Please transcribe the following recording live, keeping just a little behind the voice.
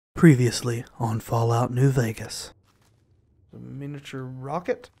Previously on Fallout New Vegas. A miniature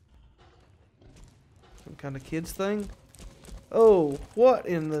rocket? Some kind of kids thing? Oh, what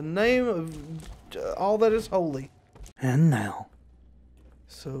in the name of all that is holy? And now,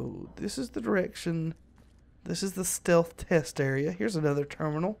 So, this is the direction. This is the stealth test area. Here's another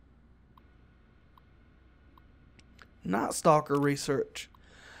terminal. Night Stalker research.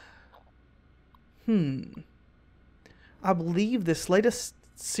 I believe this latest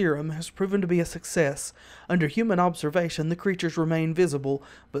serum has proven to be a success. Under human observation, the creatures remain visible,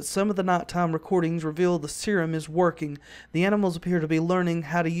 but some of the nighttime recordings reveal the serum is working. The animals appear to be learning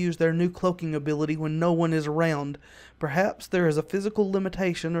how to use their new cloaking ability when no one is around. Perhaps there is a physical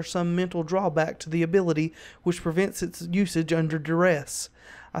limitation or some mental drawback to the ability which prevents its usage under duress.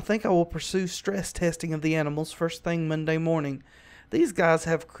 I think I will pursue stress testing of the animals first thing Monday morning. These guys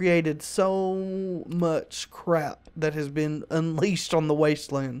have created so much crap that has been unleashed on the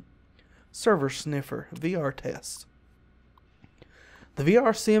wasteland. Server sniffer, VR test. The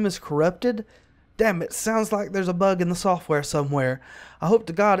VR sim is corrupted? Damn it, sounds like there's a bug in the software somewhere. I hope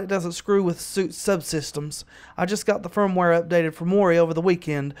to God it doesn't screw with suit subsystems. I just got the firmware updated for Mori over the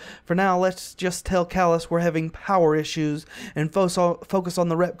weekend. For now, let's just tell Callus we're having power issues and focus on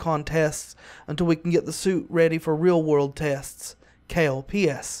the Repcon tests until we can get the suit ready for real-world tests. Kale,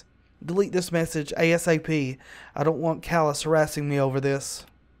 P.S. Delete this message ASAP. I don't want Callus harassing me over this.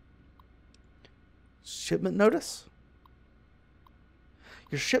 Shipment notice?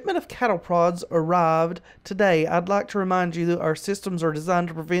 Your shipment of cattle prods arrived today. I'd like to remind you that our systems are designed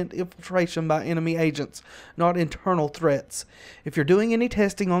to prevent infiltration by enemy agents, not internal threats. If you're doing any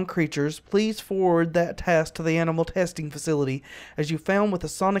testing on creatures, please forward that task to the animal testing facility. As you found with the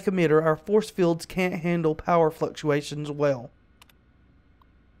sonic emitter, our force fields can't handle power fluctuations well.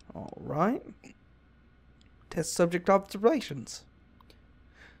 Alright. Test subject observations.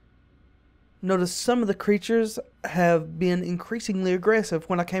 Notice some of the creatures have been increasingly aggressive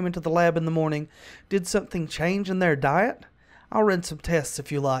when I came into the lab in the morning. Did something change in their diet? I'll run some tests if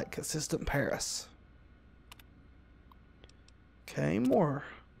you like, Assistant Paris. Okay, more.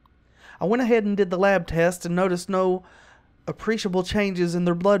 I went ahead and did the lab test and noticed no appreciable changes in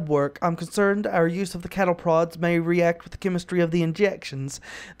their blood work. I'm concerned our use of the cattle prods may react with the chemistry of the injections.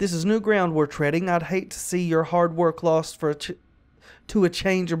 This is new ground we're treading. I'd hate to see your hard work lost to a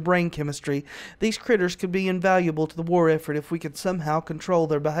change in brain chemistry. These critters could be invaluable to the war effort if we could somehow control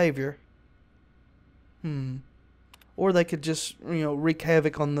their behavior. Or they could just, wreak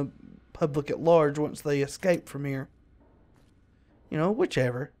havoc on the public at large once they escape from here.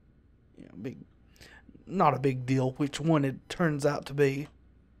 Whichever. Not a big deal which one it turns out to be.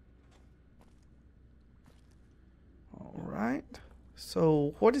 Alright.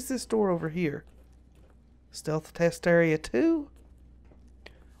 So, what is this door over here? Stealth test area 2?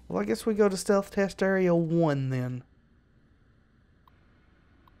 Well, I guess we go to stealth test area 1 then.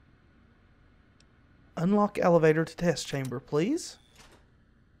 Unlock elevator to test chamber, please.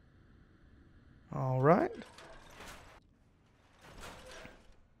 Alright.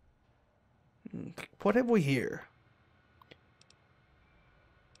 What have we here?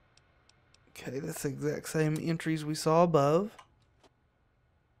 Okay, that's the exact same entries we saw above.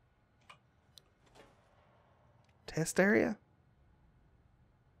 Test area?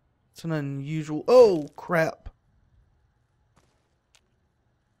 It's an unusual... Oh, crap.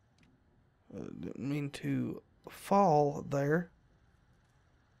 Didn't mean to fall there.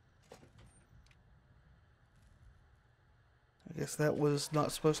 I guess that was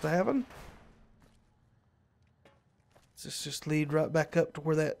not supposed to happen. Does this just lead right back up to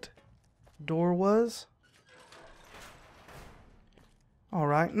where that door was?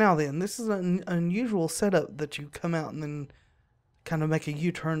 Alright, now then, this is an unusual setup that you come out and then kind of make a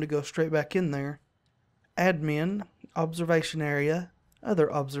U-turn to go straight back in there. Admin, observation area,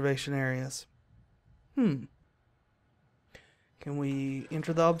 other observation areas. Can we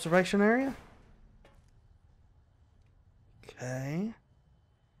enter the observation area? Okay.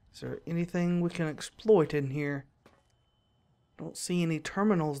 Is there anything we can exploit in here? Don't see any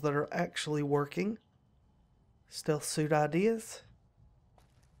terminals that are actually working. Stealth suit ideas.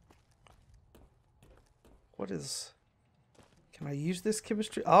 What is... Can I use this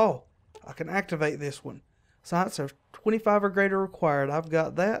chemistry? Oh, I can activate this one. Science of 25 or greater required. I've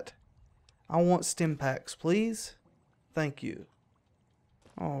got that. I want stim packs, please. Thank you.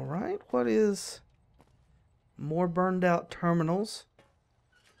 Alright, what is... More burned out terminals.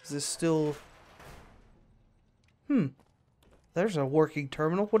 Is this still... There's a working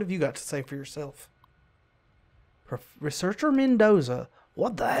terminal. What have you got to say for yourself? Researcher Mendoza.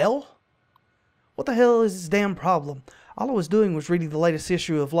 What the hell? What the hell is his damn problem? All I was doing was reading the latest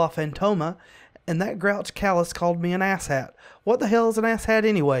issue of La Fantoma, and that grouch Callus called me an asshat. What the hell is an asshat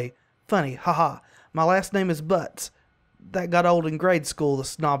anyway? Funny, haha. My last name is Butts. That got old in grade school, the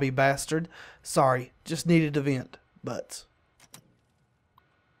snobby bastard. Sorry, just needed to vent. Butts.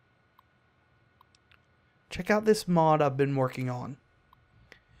 Check out this mod I've been working on.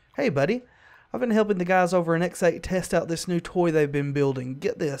 Hey, buddy. I've been helping the guys over in X8 test out this new toy they've been building.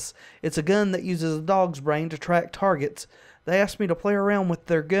 Get this. It's a gun that uses a dog's brain to track targets. They asked me to play around with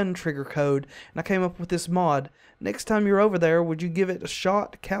their gun trigger code, and I came up with this mod. Next time you're over there, would you give it a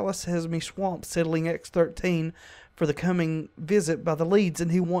shot? Callus has me swamped settling X13 for the coming visit by the leads, and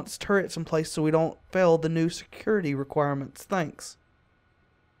he wants turrets in place so we don't fail the new security requirements. Thanks.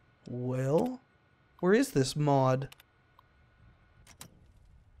 Well, where is this mod?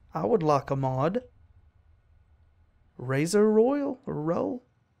 I would like a mod. Razor Royal or Roll?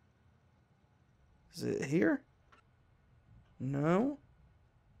 Is it here? No.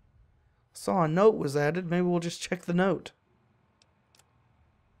 Saw a note was added. Maybe we'll just check the note.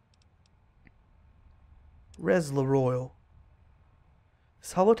 Resla Royal.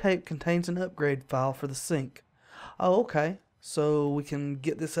 This holotape contains an upgrade file for the sink. Oh, okay. So we can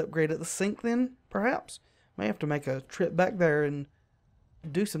get this upgrade at the sink then, perhaps? May have to make a trip back there and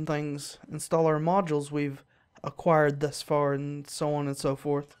do some things, install our modules we've acquired thus far, and so on and so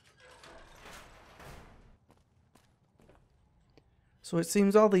forth. So it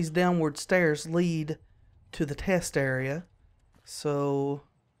seems all these downward stairs lead to the test area. So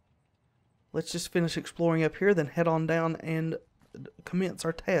let's just finish exploring up here, then head on down and commence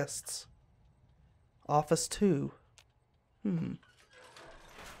our tests. Office 2.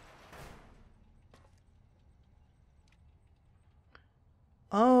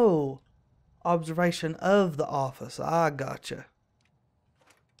 Oh, observation of the office. I gotcha.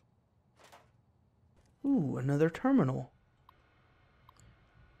 Ooh, another terminal.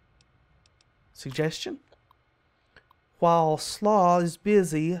 Suggestion? While Slaw is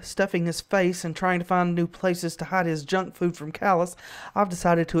busy stuffing his face and trying to find new places to hide his junk food from Callus, I've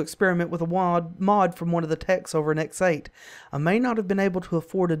decided to experiment with a mod from one of the techs over in X8. I may not have been able to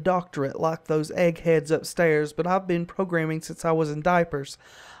afford a doctorate like those eggheads upstairs, but I've been programming since I was in diapers.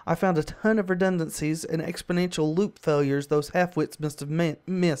 I found a ton of redundancies and exponential loop failures those half-wits must have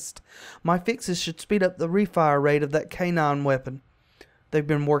missed. My fixes should speed up the refire rate of that K9 weapon they've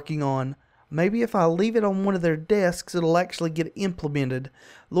been working on. Maybe if I leave it on one of their desks, it'll actually get implemented.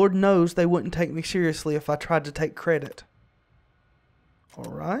 Lord knows they wouldn't take me seriously if I tried to take credit.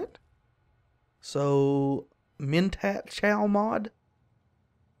 Alright. So, Mentat Chow mod?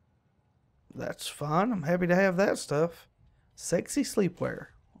 That's fine. I'm happy to have that stuff. Sexy sleepwear.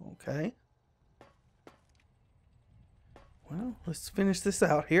 Okay. Well, let's finish this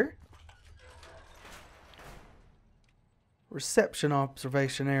out here. Reception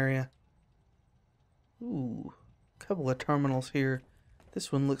observation area. Ooh, a couple of terminals here.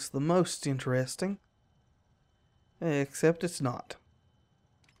 This one looks the most interesting. Except it's not.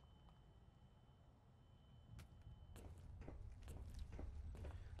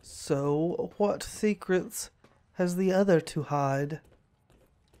 So, what secrets has the other to hide?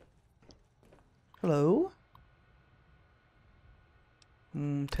 Hello?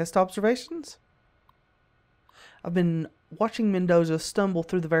 Test observations? I've been watching Mendoza stumble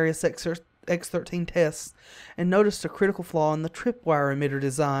through the various X13 tests and noticed a critical flaw in the tripwire emitter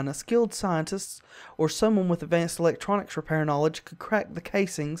design. A skilled scientist or someone with advanced electronics repair knowledge could crack the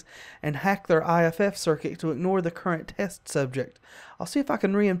casings and hack their IFF circuit to ignore the current test subject. I'll see if I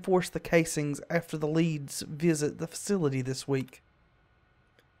can reinforce the casings after the leads visit the facility this week.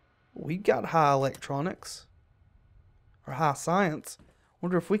 We got high electronics. Or high science.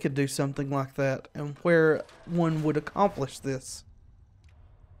 Wonder if we could do something like that and where one would accomplish this.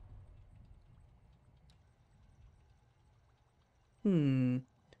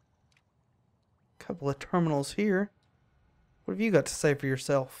 Couple of terminals here. What have you got to say for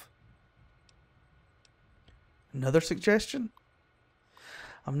yourself? Another suggestion?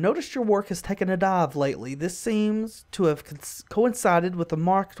 I've noticed your work has taken a dive lately. This seems to have coincided with a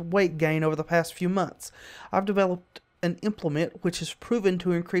marked weight gain over the past few months. I've developed an implement which has proven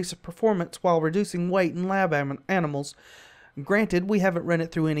to increase performance while reducing weight in lab animals. Granted, we haven't run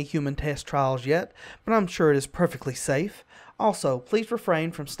it through any human test trials yet, but I'm sure it is perfectly safe. Also, please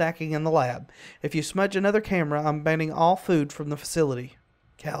refrain from stacking in the lab. If you smudge another camera, I'm banning all food from the facility.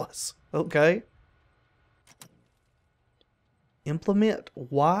 Callus. Okay. Implement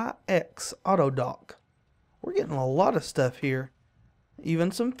YX Autodock. We're getting a lot of stuff here.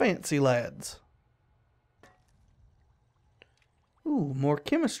 Even some fancy lads. Ooh, more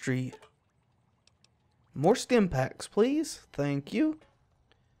chemistry. More stim packs, please. Thank you.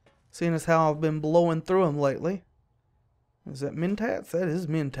 Seeing as how I've been blowing through them lately. Is that Mentats? That is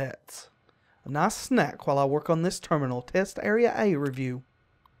Mentats. A nice snack while I work on this terminal. Test Area A review.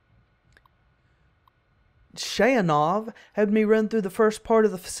 Shayanov had me run through the first part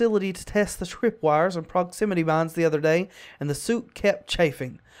of the facility to test the tripwires and proximity binds the other day, and the suit kept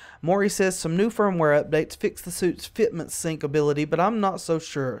chafing. Maury says some new firmware updates fixed the suit's fitment sync ability, but I'm not so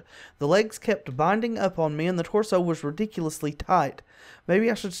sure. The legs kept binding up on me, and the torso was ridiculously tight.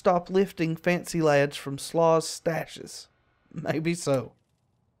 Maybe I should stop lifting fancy lads from Slaw's stashes. Maybe so.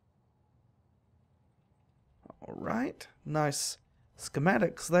 Alright, nice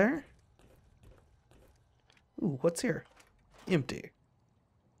schematics there. Ooh, what's here? Empty.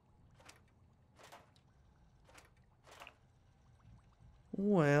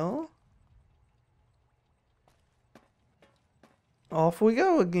 Well, off we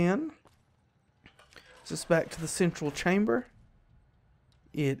go again. Is this back to the central chamber?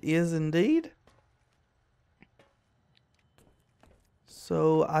 It is indeed.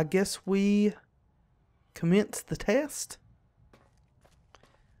 So I guess we commence the test.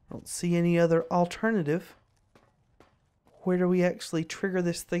 I don't see any other alternative. Where do we actually trigger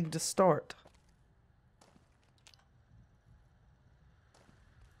this thing to start?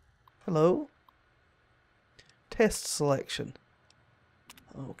 Hello? Test selection.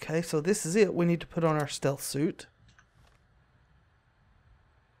 Okay, so this is it. We need to put on our stealth suit.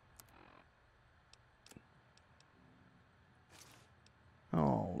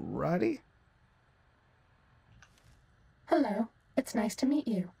 Alrighty. Hello, it's nice to meet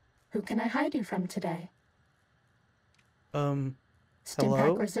you. Who can I hide you from today? Hello?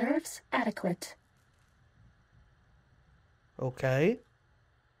 Stimpack reserves adequate. Okay.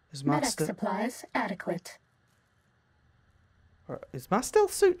 Is my Medic supplies adequate. Is my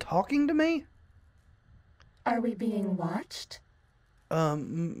stealth suit talking to me? Are we being watched?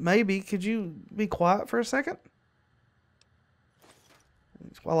 Maybe. Could you be quiet for a second?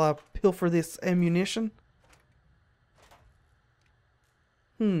 While I pilfer this ammunition.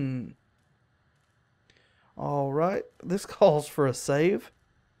 Alright. This calls for a save.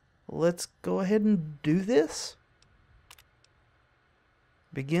 Let's go ahead and do this.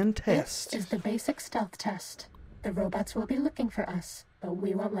 Begin test. This is the basic stealth test. The robots will be looking for us, but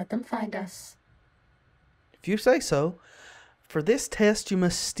we won't let them find us. If you say so. For this test, you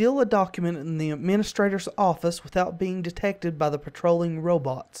must steal a document in the administrator's office without being detected by the patrolling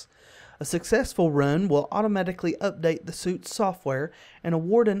robots. A successful run will automatically update the suit's software and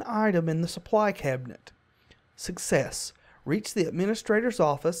award an item in the supply cabinet. Success. Reach the administrator's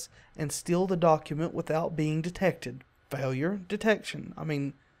office and steal the document without being detected. Failure. Detection. I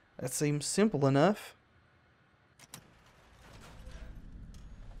mean, that seems simple enough.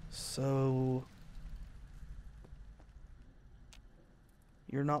 So...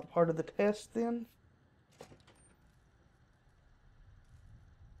 you're not part of the test, then?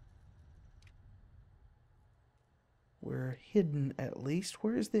 We're hidden, at least.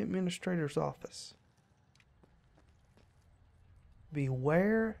 Where is the administrator's office?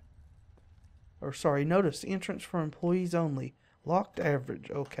 Beware. Or, sorry, notice entrance for employees only. Locked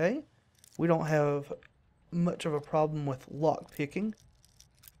average, okay. We don't have much of a problem with lock picking.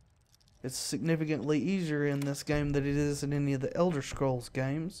 It's significantly easier in this game than it is in any of the Elder Scrolls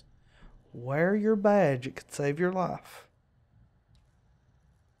games. Wear your badge, it could save your life.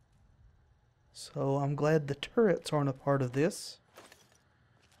 So I'm glad the turrets aren't a part of this.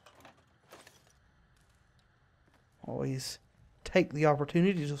 Always take the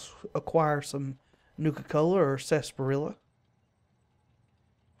opportunity to acquire some Nuka-Cola or sarsaparilla.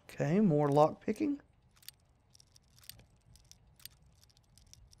 Okay, more lock picking.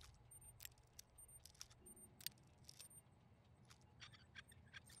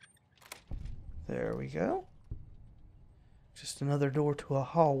 There we go. Just another door to a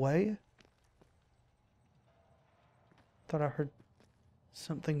hallway. Thought I heard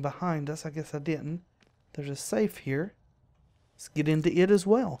something behind us. I guess I didn't. There's a safe here. Let's get into it as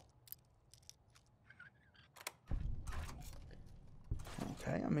well.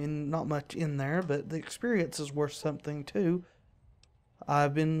 Okay, I mean, not much in there, but the experience is worth something too.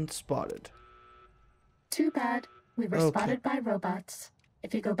 I've been spotted. Too bad. We were spotted by robots.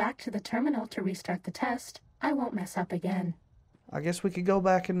 If you go back to the terminal to restart the test, I won't mess up again. I guess we could go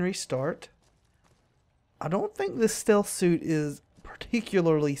back and restart. I don't think this stealth suit is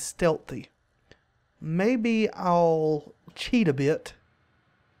particularly stealthy. Maybe I'll cheat a bit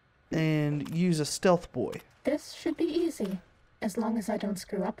and use a stealth boy. This should be easy, as long as I don't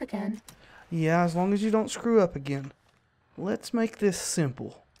screw up again. Yeah, as long as you don't screw up again. Let's make this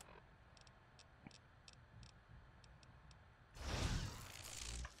simple.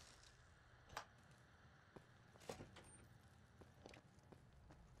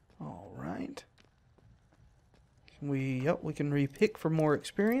 We can repick for more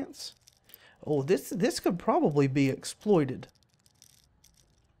experience. Oh, this could probably be exploited.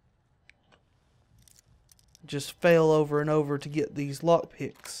 Just fail over and over to get these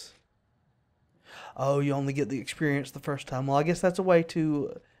lockpicks. Oh, you only get the experience the first time. Well, I guess that's a way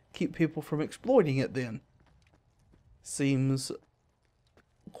to keep people from exploiting it then. Seems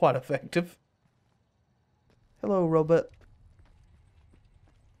quite effective. Hello, robot.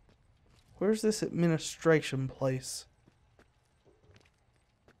 Where's this administration place?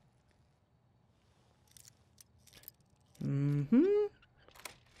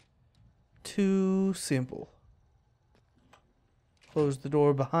 Too simple. Close the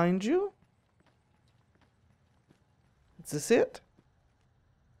door behind you. Is this it?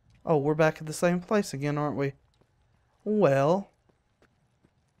 Oh, we're back at the same place again, aren't we? Well,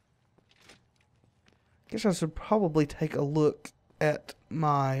 I guess I should probably take a look at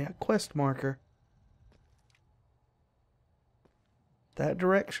my quest marker. That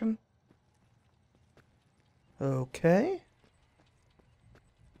direction? Okay.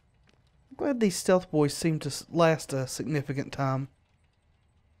 I'm glad these stealth boys seem to last a significant time.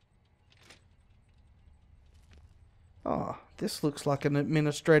 Ah, this looks like an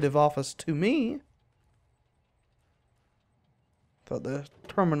administrative office to me. Thought the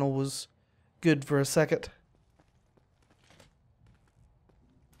terminal was good for a second.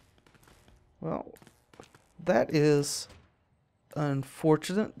 Well, that is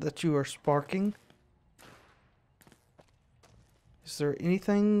unfortunate that you are sparking. Is there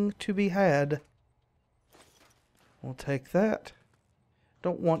anything to be had? We'll take that.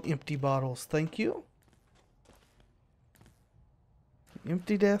 Don't want empty bottles, thank you.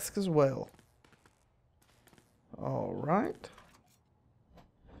 Empty desk as well. Alright.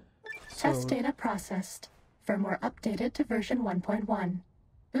 Test data processed. Firmware updated to version 1.1.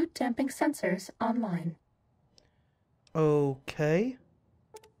 Boot damping sensors online. Okay.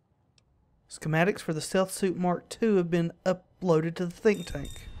 Schematics for the Stealth Suit Mark II have been uploaded to the think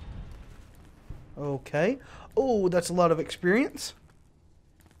tank. Okay. Oh, that's a lot of experience.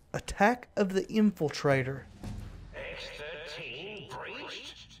 Attack of the Infiltrator. X-13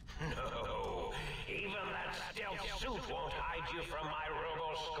 breached? No. Even that stealth suit won't hide you from my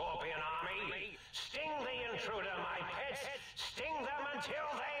Robo-Scorpion army. Sting the intruder, my pets. Sting them until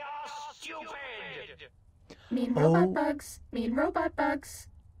they are stupid. Mean robot bugs. Mean robot bugs.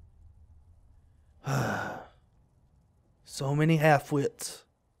 So many half-wits.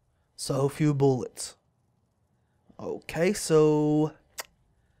 So few bullets. Okay, so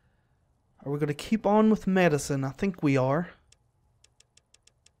are we going to keep on with medicine? I think we are.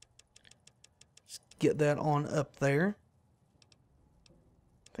 Let's get that on up there.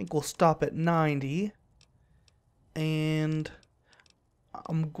 I think we'll stop at 90. And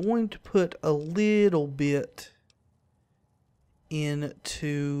I'm going to put a little bit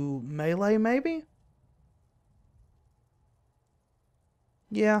into melee, maybe?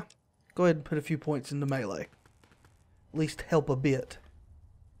 Yeah, go ahead and put a few points into melee. At least help a bit.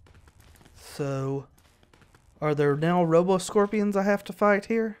 So, are there now Robo-Scorpions I have to fight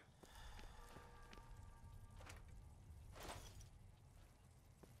here?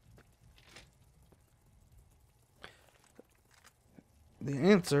 The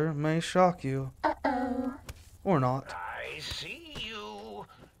answer may shock you. Uh-oh. Or not. I see you.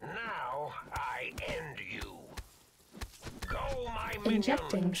 Now I end you. Go, my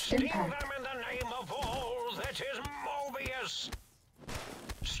Injecting minions. Sting Stimpack. them in the name of all that is Mobius.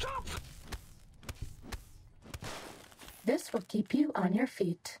 Stop! This will keep you on your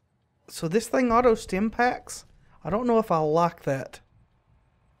feet. So this thing auto stim packs? I don't know if I like that.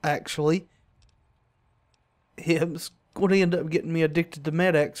 Actually. It's going to end up getting me addicted to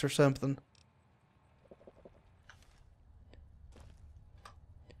Med-X or something.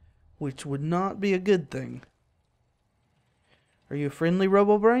 Which would not be a good thing. Are you a friendly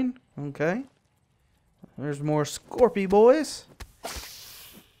Robo-Brain? Okay. There's more Scorpy boys.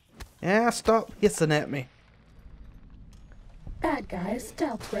 Yeah, stop hissing at me. Bad guys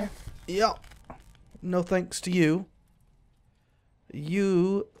dealt with. Yep. No thanks to you.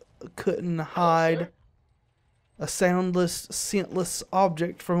 You couldn't hide a soundless, scentless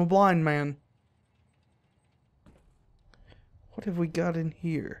object from a blind man. What have we got in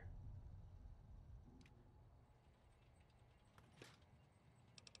here?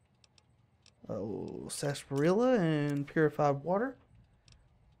 Oh, sarsaparilla and purified water.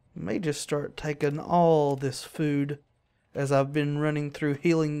 May just start taking all this food as I've been running through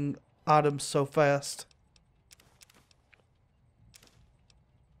healing items so fast.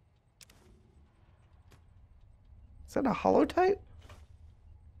 Is that a holotape?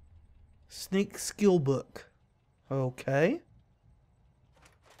 Sneak skill book. Okay.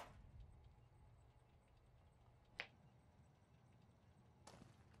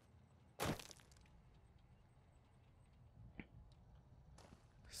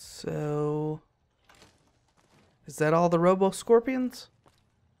 So, is that all the Robo-Scorpions?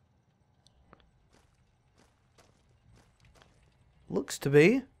 Looks to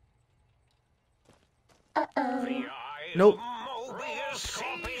be. Uh-oh. Nope. Mobius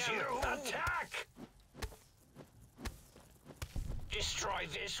sees you. Attack! Destroy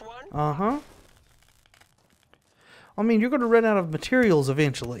this one? Uh-huh. I mean, you're going to run out of materials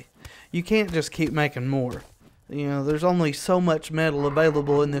eventually. You can't just keep making more. You know, there's only so much metal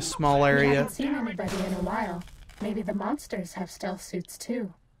available in this small We area. haven't seen anybody in a while. Maybe the monsters have stealth suits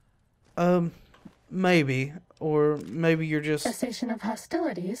too. Maybe. Or maybe you're just... Cessation of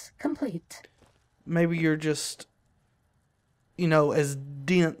hostilities complete. Maybe you're just, you know, as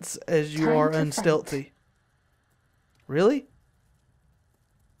dense as you Time are to unstealthy. Really?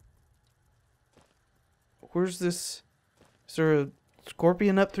 Where's this? Is there a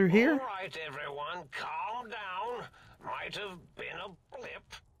scorpion up through here? All right, everyone, calm down. Might have been a blip.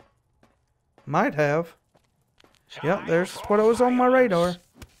 Might have. Yep, Time there's for what was on my radar.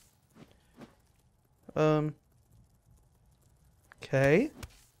 violence. Okay.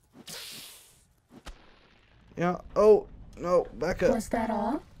 Yeah, oh, no, back up. Was that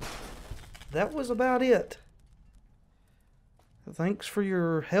all? That was about it. Thanks for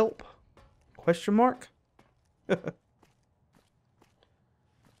your help. Question mark?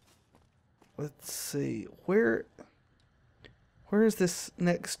 Let's see. Where is this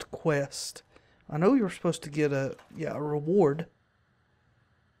next quest? I know you were supposed to get a reward.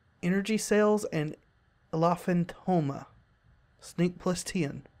 Energy cells and Elaphantoma. Sneak plus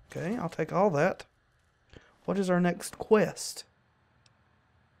 10. Okay, I'll take all that. What is our next quest?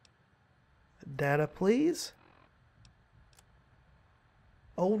 Data, please.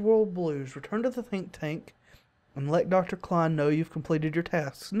 Old World Blues. Return to the think tank and let Dr. Klein know you've completed your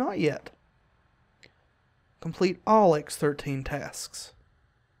tasks. Not yet. Complete all X-13 tasks.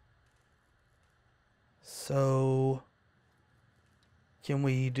 So, can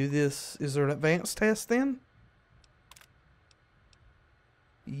we do this? Is there an advanced test then?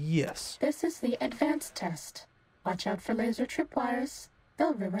 Yes. This is the advanced test. Watch out for laser tripwires.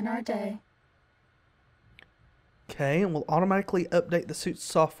 They'll ruin our day. Okay, and we'll automatically update the suit's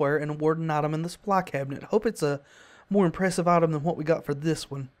software and award an item in the supply cabinet. Hope it's a more impressive item than what we got for this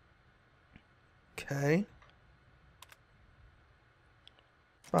one. Okay.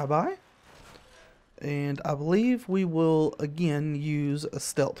 Bye-bye. And I believe we will again use a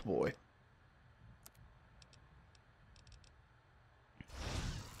stealth boy.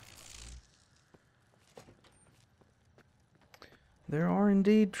 There are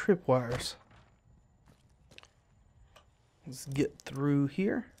indeed tripwires. Let's get through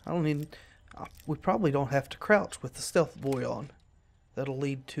here. We probably don't have to crouch with the stealth boy on. That'll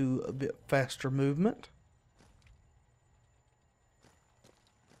lead to a bit faster movement.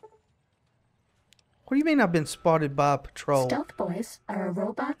 What do you mean I've been spotted by a patrol? Stealth boys are a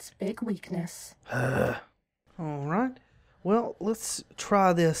robot's big weakness. Alright. Well, let's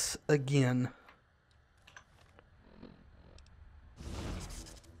try this again.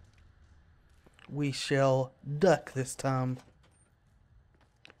 We shall duck this time,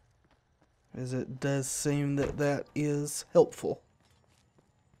 as it does seem that that is helpful.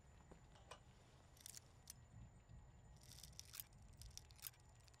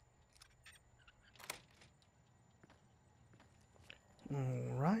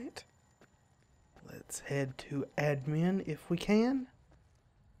 Alright, let's head to admin if we can.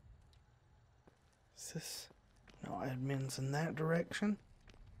 Is this? No, admin's in that direction.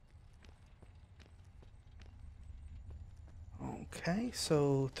 Okay,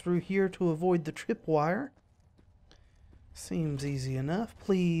 so through here to avoid the tripwire. Seems easy enough.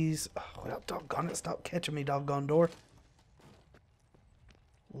 Please. Oh, well, doggone it. Stop catching me, doggone door.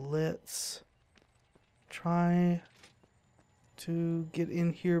 Let's try to get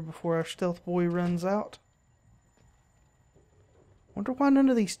in here before our stealth boy runs out. Wonder why none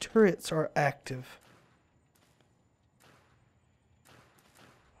of these turrets are active.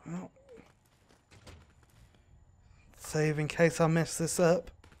 Well, save in case I mess this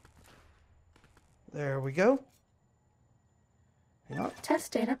up. There we go. Yep.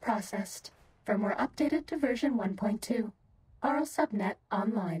 Test data processed. Firmware updated to version 1.2. Oral subnet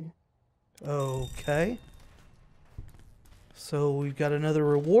online. Okay. So we've got another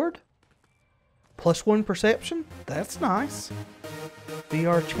reward. +1 perception. That's nice.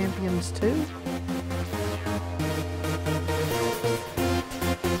 VR Champions 2.